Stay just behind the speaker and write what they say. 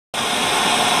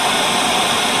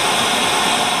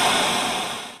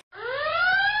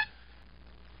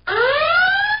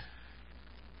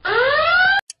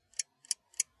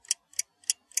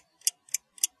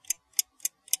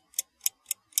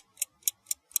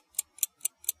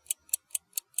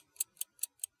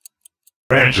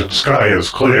Engine sky is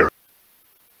clear.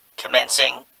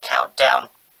 Commencing countdown.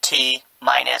 T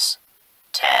minus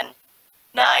 10,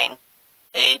 9,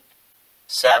 8,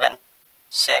 7,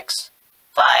 6,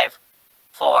 5,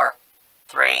 4,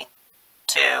 3,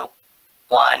 2,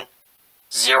 1,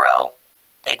 0.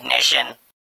 Ignition.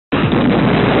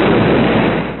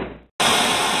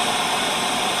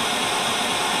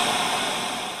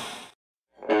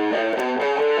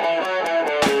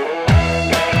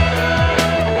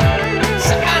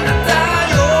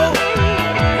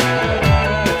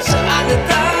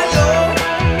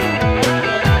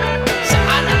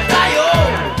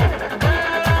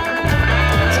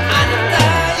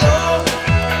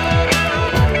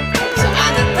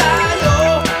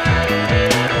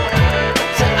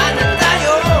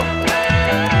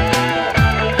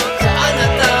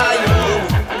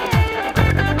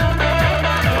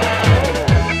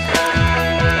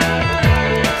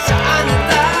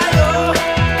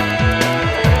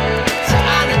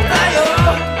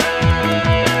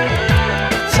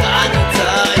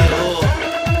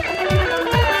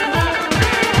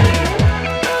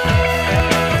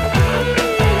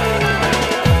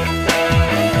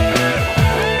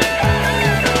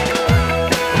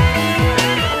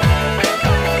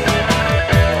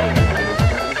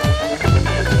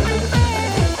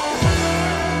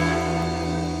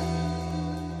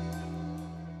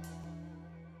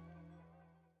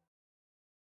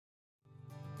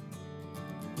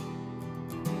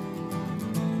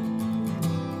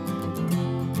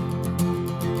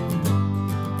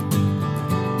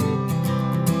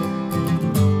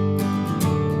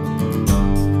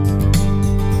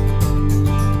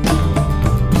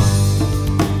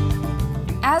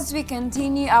 As we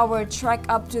continue our trek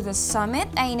up to the summit,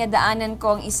 ay nadaanan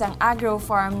ko ang isang agro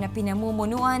farm na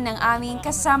pinamumunuan ng aming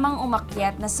kasamang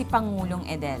umakyat na si Pangulong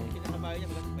Edel.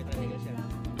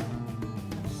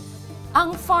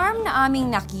 Ang farm na aming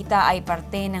nakita ay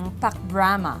parte ng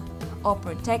PACBRAMA o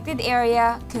Protected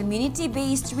Area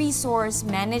Community-Based Resource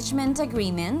Management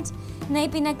Agreement na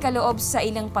ipinagkaloob sa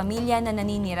ilang pamilya na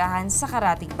naninirahan sa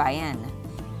Karatig Bayan.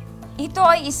 Ito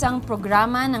ay isang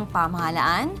programa ng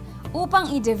pamahalaan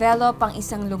upang i-develop ang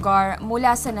isang lugar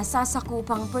mula sa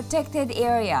nasasakupang protected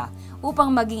area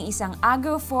upang maging isang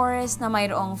agroforest na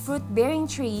mayroong fruit-bearing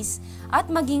trees at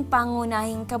maging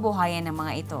pangunahing kabuhayan ng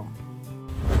mga ito.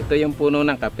 Ito yung puno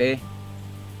ng kape.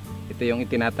 Ito yung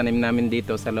itinatanim namin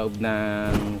dito sa loob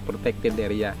ng protected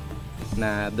area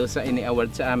na doon sa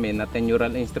ini-award sa amin na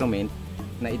tenural instrument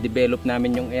na i-develop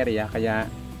namin yung area, kaya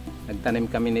nagtanim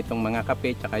kami nitong mga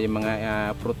kape at yung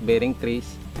mga fruit-bearing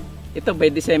trees. Ito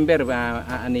by December,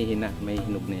 aanihin na, may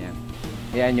hinog na yan.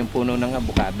 Yan yung puno ng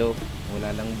avocado.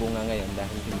 Wala lang bunga ngayon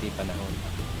dahil hindi panahon.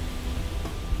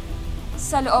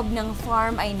 Sa loob ng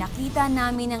farm ay nakita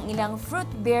namin ang ilang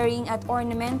fruit-bearing at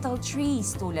ornamental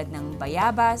trees tulad ng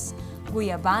bayabas,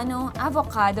 guyabano,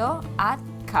 avocado at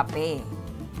kape.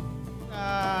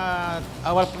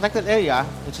 Our protected area,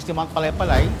 which is the Mount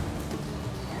Palaypalay,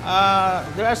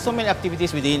 there are so many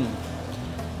activities within,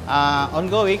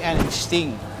 ongoing and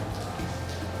existing.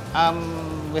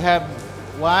 We have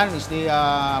one is the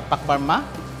PACBRAMA.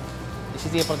 This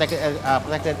is the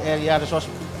protected area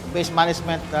resource-based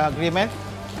management agreement,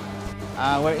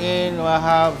 wherein we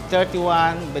have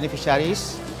 31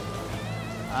 beneficiaries.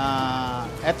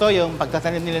 Ito yung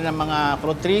pagtatanim nila ng mga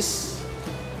fruit trees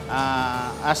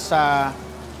as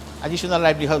additional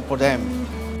livelihood for them.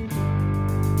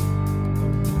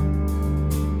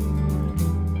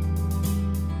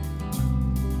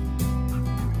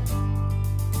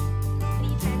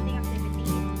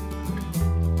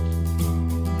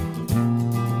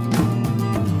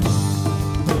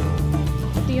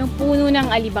 Puno ng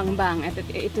alibangbang at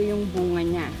ito yung bunga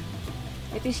niya.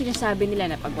 Ito yung sinasabi nila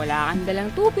na pag wala kang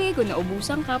dalang tubig o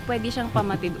naubusan ka, pwede siyang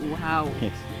pamatid uhaw.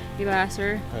 Yes. Di ba,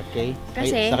 sir? Okay.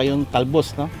 Kasi, saka yung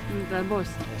talbos, no? Yung talbos.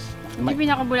 Yes. Hindi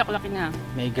pinakabulak-laki na.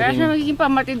 Kaya siya magiging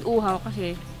pamatid uhaw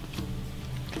kasi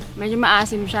medyo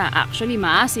maasim siya. Actually,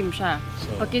 maasim siya.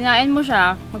 So, pag kinain mo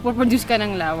siya, magpo-produce ka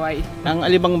ng laway. Ang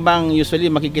alibangbang, usually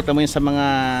makikita mo yun sa mga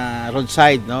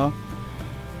roadside, no?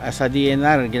 Sa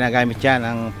DNR, ginagamit yan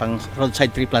ang pang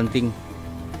roadside tree planting.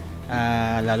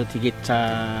 Lalo tigit sa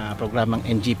programang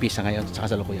NGP sa ngayon, sa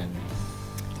kasalukuyan.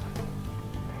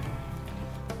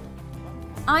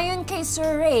 Ayon kay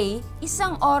Sir Ray,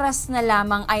 isang oras na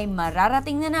lamang ay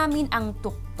mararating na namin ang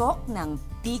tuktok ng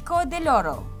Pico de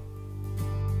Loro.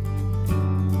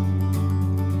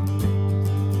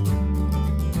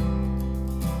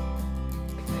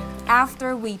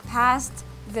 After we passed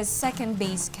the second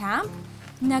base camp,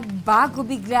 nagbago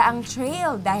bigla ang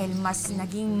trail dahil mas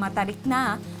naging matarik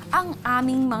na ang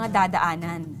aming mga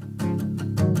dadaanan.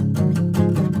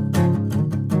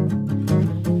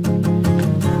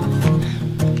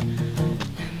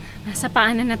 nasa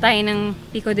paanan na tayo ng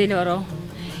Pico de Loro.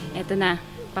 Eto na,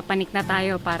 papanik na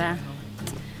tayo para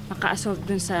maka-assault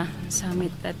dun sa summit.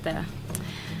 At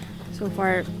so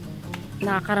far,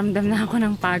 nakakaramdam na ako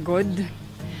ng pagod.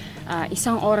 1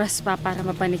 oras pa para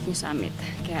mapanik yung summit.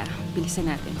 Kaya,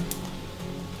 bilisan natin.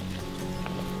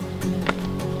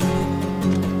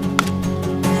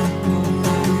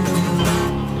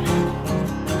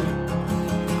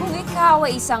 Kung ikaw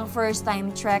ay isang first-time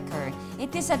trekker,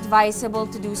 it is advisable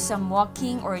to do some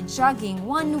walking or jogging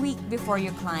 1 week before you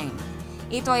climb.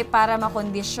 Ito ay para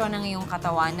makondisyon ang iyong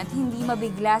katawan at hindi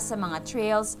mabigla sa mga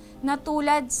trails na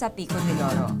tulad sa Pico de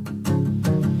Loro.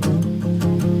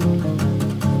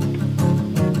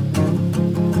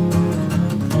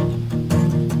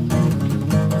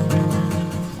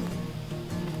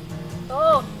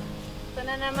 Ito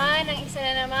na naman ang isa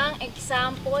na namang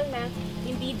example na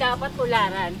hindi dapat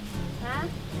tularan. Ha?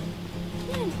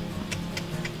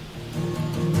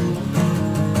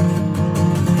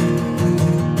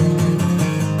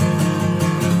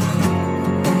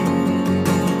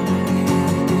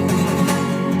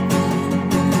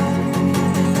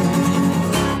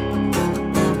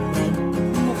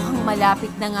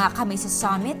 Malapit na nga kami sa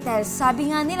summit dahil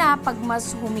sabi nga nila pag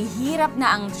mas humihirap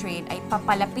na ang trail ay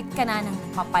papalapit ka na ng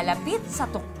papalapit sa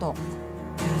tuktok.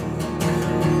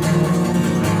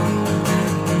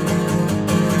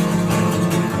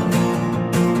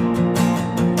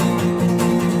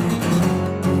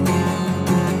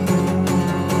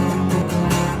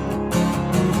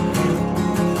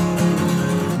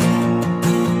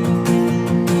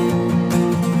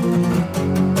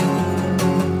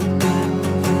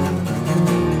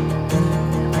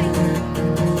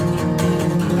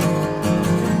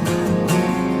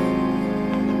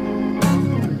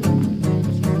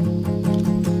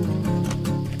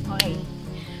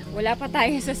 Wala pa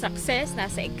tayo sa success,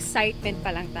 nasa excitement pa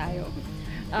lang tayo.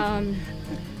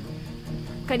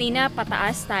 Kanina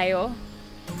pataas tayo,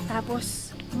 tapos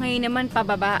ngayon naman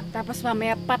pababa, tapos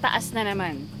mamaya pataas na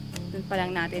naman. Doon pa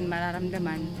lang natin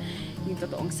mararamdaman yung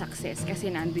totoong success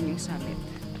kasi nandun yung summit.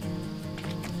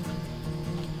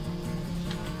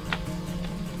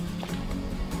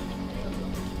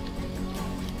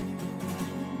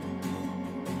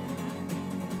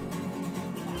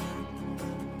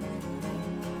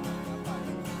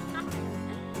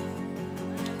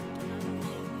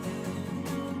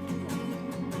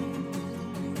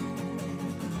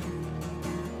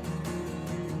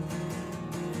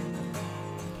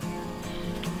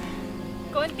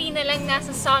 Konti na lang,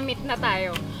 nasa summit na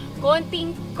tayo.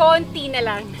 Konting-konti na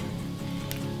lang.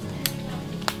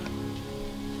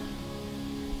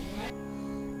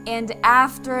 And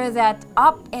after that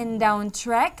up and down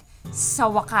trek, sa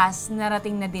wakas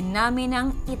narating na din namin ang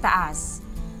itaas.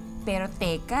 Pero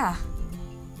teka,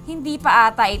 hindi pa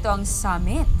ata ito ang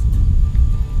summit.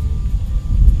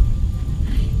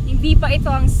 Hindi pa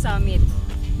ito ang summit.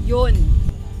 Yun.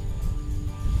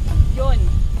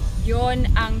 Yun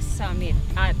ang summit.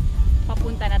 At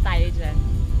papunta na tayo dyan.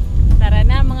 Tara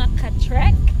na mga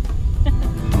ka-trek!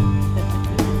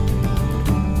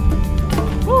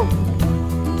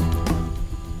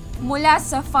 Mula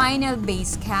sa final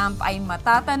base camp ay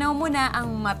matatanaw mo na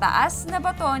ang mataas na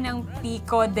bato ng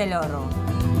Pico de Loro.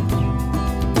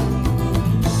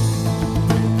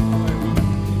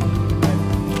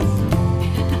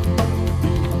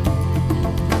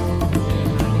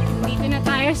 Dito na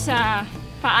tayo sa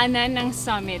paanan ng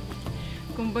summit.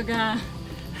 Kumbaga,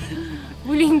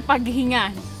 huling paghinga.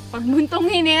 Pagbuntong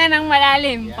hininga ng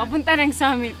malalim, papunta ng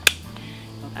summit.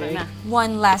 Tara na.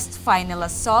 One last final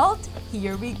assault.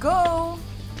 Here we go!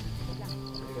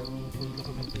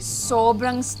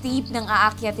 Sobrang steep ng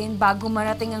aakyatin bago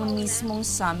marating ang mismong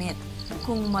summit.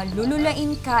 Kung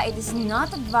malululain ka, it is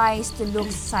not advised to look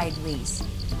sideways.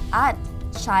 At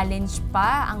challenge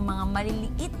pa ang mga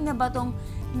maliliit na batong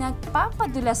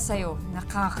nagpapadulas sa'yo.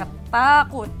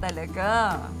 Nakakatakot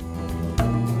talaga.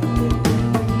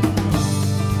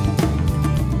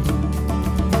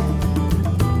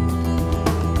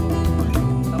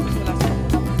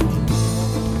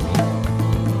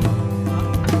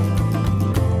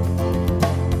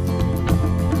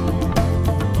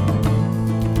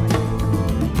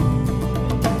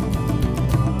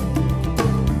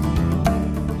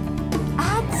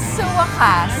 At sa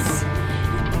wakas,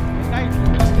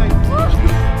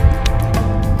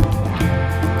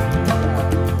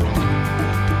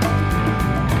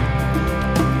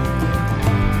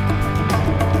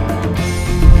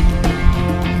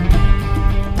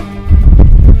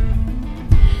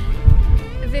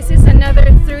 this is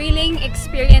another thrilling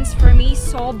experience for me.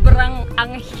 Sobrang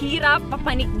ang hirap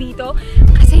papanik dito.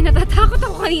 Kasi natatakot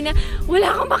ako kanina.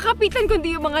 Wala akong makapitan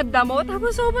kundi yung mga damo.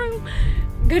 Tapos sobrang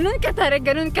ganun katarik,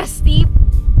 ganun ka-steep.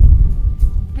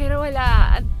 Pero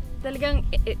wala. Talagang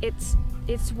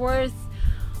it's worth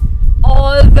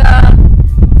all the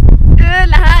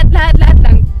lahat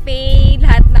ng pain,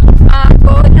 lahat ng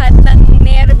pagod, lahat ng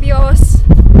nervyos.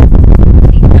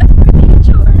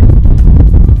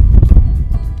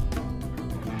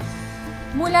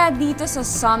 Mula dito sa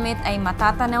summit ay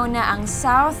matatanaw na ang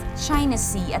South China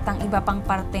Sea at ang iba pang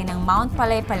parte ng Mount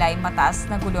Palaypalay mataas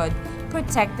na gulod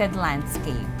protected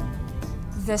landscape.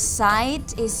 The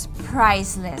sight is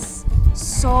priceless.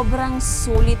 Sobrang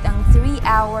sulit ang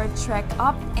 3-hour trek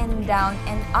up and down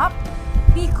and up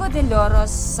Pico de Loro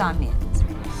summit.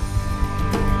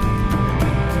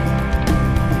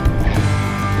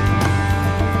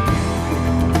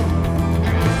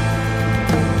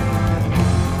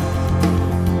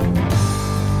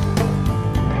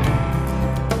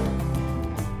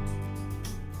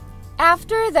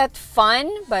 After that fun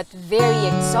but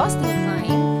very exhausting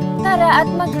climb, tara at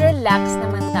mag-relax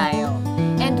naman tayo.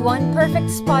 And one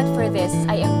perfect spot for this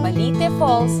ay ang Balite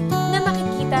Falls na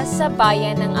makikita sa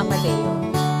bayan ng Amadeo.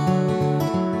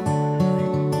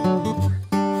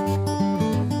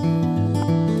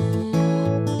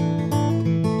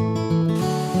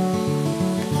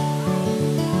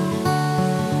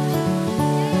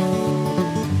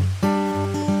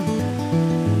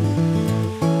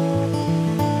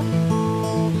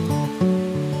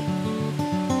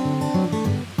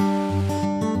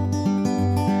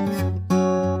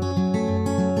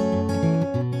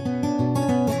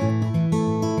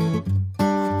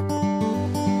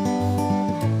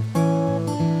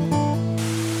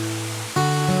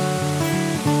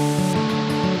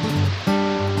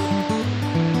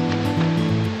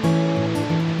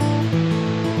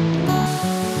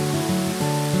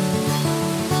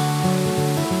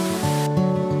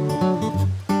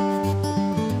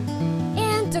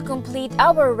 Complete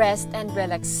our rest and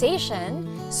relaxation,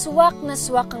 swak na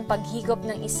swak ang paghigop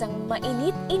ng isang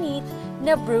mainit-init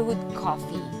na brewed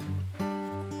coffee.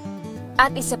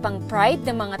 At isa pang pride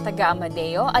ng mga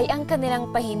taga-Amadeo ay ang kanilang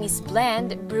Pahimis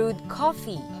Blend brewed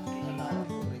coffee.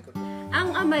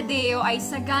 Ang Amadeo ay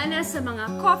sagana sa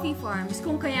mga coffee farms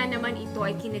kung kaya naman ito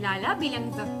ay kinilala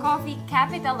bilang the coffee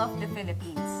capital of the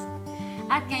Philippines.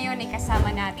 At ngayon ay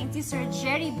kasama natin si Sir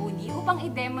Jerry Buni upang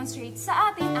i-demonstrate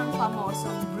sa atin ang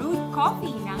famosong brewed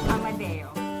coffee ng Amadeo.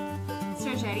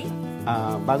 Sir Jerry?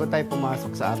 Bago tayo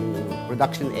pumasok sa aming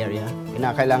production area,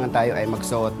 kinakailangan tayo ay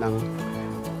magsuot ng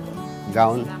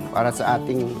gown para sa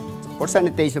ating for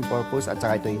sanitation purpose at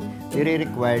saka ito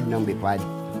nire-required ng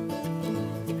BIPAD.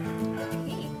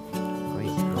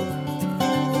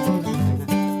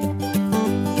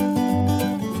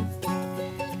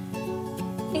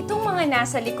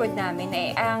 Nasa likod namin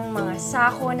ay ang mga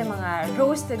sako ng mga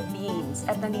roasted beans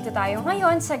at nandito tayo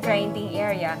ngayon sa grinding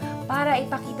area para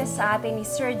ipakita sa atin ni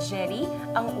Sir Jerry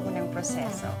ang unang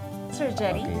proseso. Sir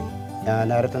Jerry? Okay.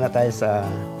 Narito na tayo sa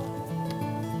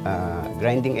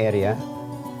grinding area.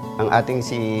 Ang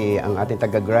ating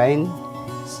taga-grind,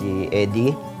 si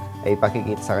Eddie, ay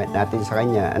pakikita natin sa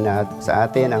kanya sa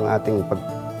atin ang ating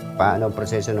paano ang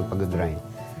proseso ng pag-grind.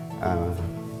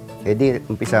 Eddie,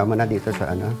 umpisa mo na dito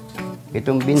sa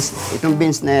Itong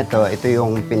beans na ito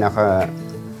yung pinaka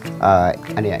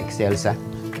excelsa.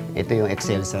 Ito yung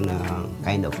excelsa na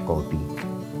kind of coffee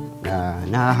na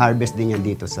na-harvest din yan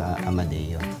dito sa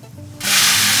Amadeo.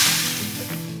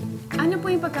 Ano po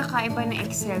yung pagkakaiba ng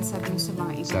excelsa dun sa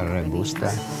mga ibang? Sa Robusta.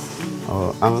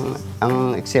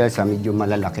 Ang excelsa medyo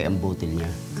malalaki ang butil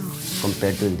niya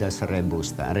compared to sa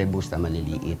Robusta. Ang Robusta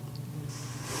maliliit.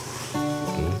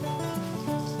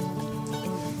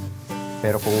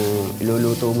 Pero kung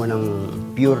iluluto mo ng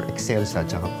pure excelsa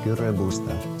at pure robusta,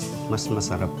 mas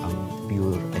masarap ang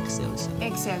pure excelsa.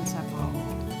 Excelsa po.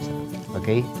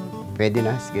 Okay? Pwede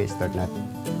na? Sige, start natin.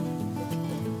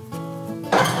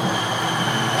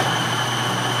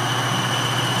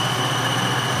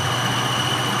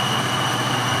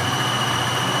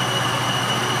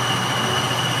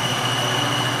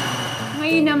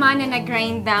 Ngayon naman na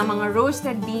nag-grind na mga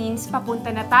roasted beans,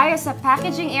 papunta na tayo sa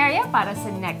packaging area para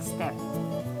sa next step.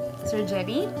 Sir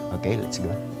Jerry? Okay, let's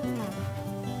go.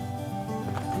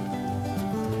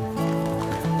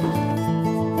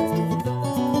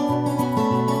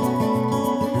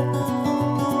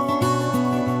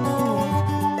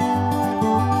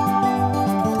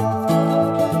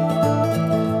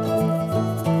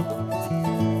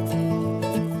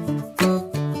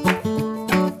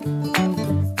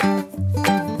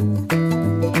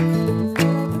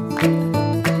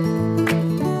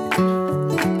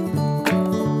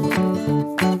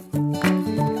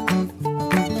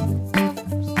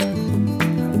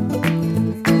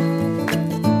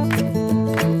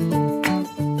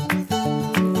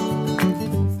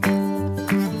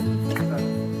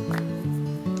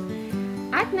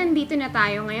 nandito na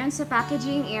tayo ngayon sa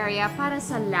packaging area para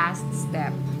sa last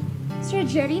step. Sir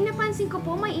Jerry, napansin ko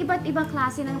po may iba't ibang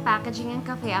klase ng packaging ang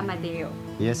Cafe Amadeo.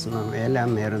 Yes, Ma'am Ella,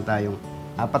 meron tayong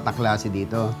 4 na klase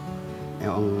dito.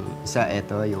 Yung isa,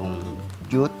 ito, yung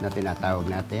jute na tinatawag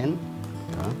natin.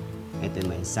 Ito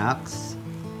yung may sacks.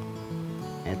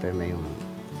 Ito yung may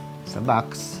sa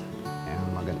box.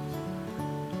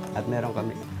 At meron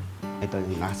kami, ito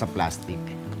yung nasa plastic.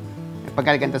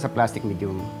 Pagka ganito sa plastic, medyo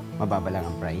mababa lang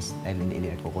ang price dahil hindi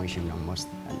nagko-consume ng most.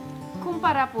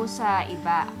 Kumpara po sa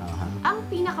iba, ang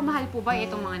pinakamahal po ba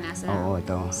itong mga nasa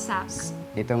sacks?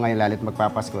 Ito ngayon, lalo't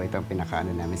magpapasko, ito ang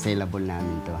pinakaano namin, saleable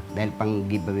namin to. Dahil pang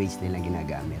giveaways nila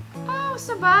ginagamit. Oh,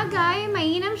 sa bagay,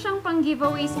 mainam siyang pang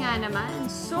giveaways nga naman.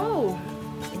 So,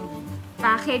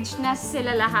 package na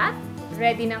lahat?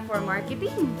 Ready na for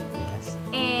marketing? Yes.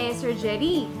 Sir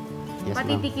Jerry, Yes,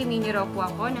 patitikimin niyo raw po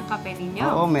ako ng kape ninyo.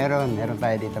 Oo, meron. Meron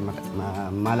tayo dito.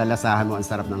 Malalasahan mo ang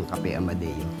sarap ng kape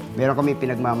Amadeo. Meron kami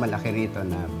pinagmamalaki rito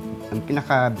na ang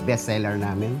pinaka-best seller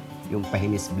namin, yung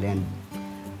Pahimis Blend.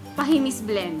 Pahimis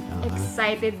Blend.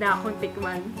 Excited na akong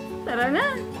tikman. Tara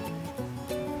na!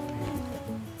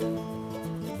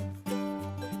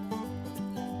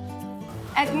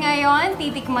 At ngayon,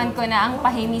 titikman ko na ang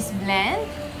Pahimis Blend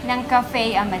ng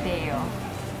Cafe Amadeo.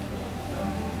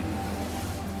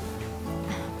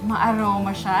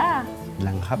 Ma-aroma siya.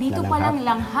 Langhap Dito na pa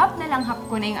langhap. lang langhap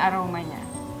ko na yung aroma niya.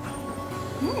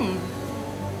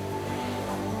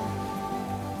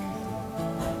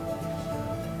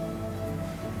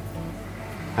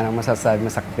 Anong masasabi mo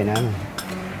sa kape namin?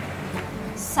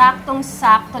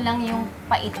 Saktong-sakto lang yung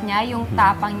pait niya, yung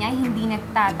tapang niya, hindi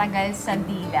nagtatagal sa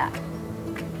dila.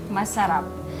 Masarap.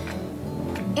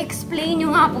 Explain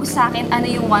nyo nga po sa akin ano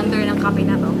yung wonder ng kape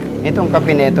na to. Itong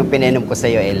kape na itong pininom ko sa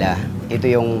iyo, Ella, ito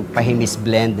yung Pahimis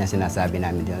Blend na sinasabi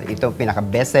namin dito. Ito ang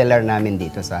pinaka-best seller namin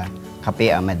dito sa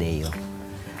Cafe Amadeo.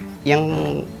 Yung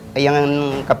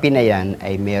kape na yan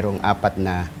ay merong 4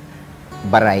 na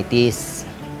varieties.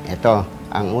 Ito,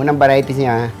 ang unang varieties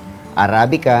niya,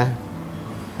 Arabica,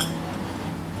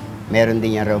 meron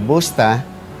din yung Robusta,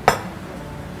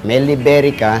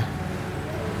 Meliberica,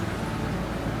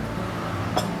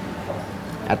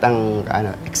 at ang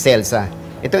Excelsa.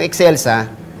 Itong Excelsa,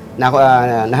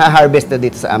 naha-harvest na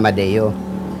dito sa Amadeo.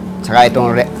 Saka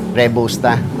itong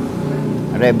Robusta.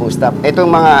 Itong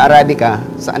mga Arabica,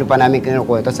 sa ano pa namin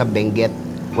kinukuha ito? Sa Benguet.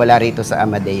 Wala rito sa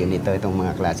Amadeo nito, itong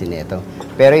mga klase nito.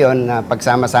 Pero yun,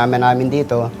 pagsama-sama namin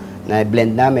dito,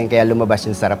 na-blend namin, kaya lumabas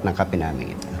yung sarap ng kape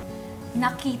namin ito.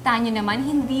 Nakita nyo naman,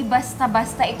 hindi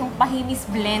basta-basta itong Pahimis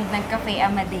Blend ng Cafe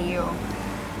Amadeo.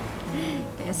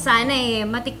 Kaya sana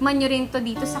matikman nyo rin to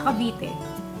dito sa Cavite.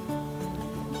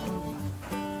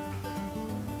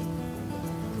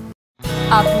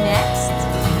 Up next,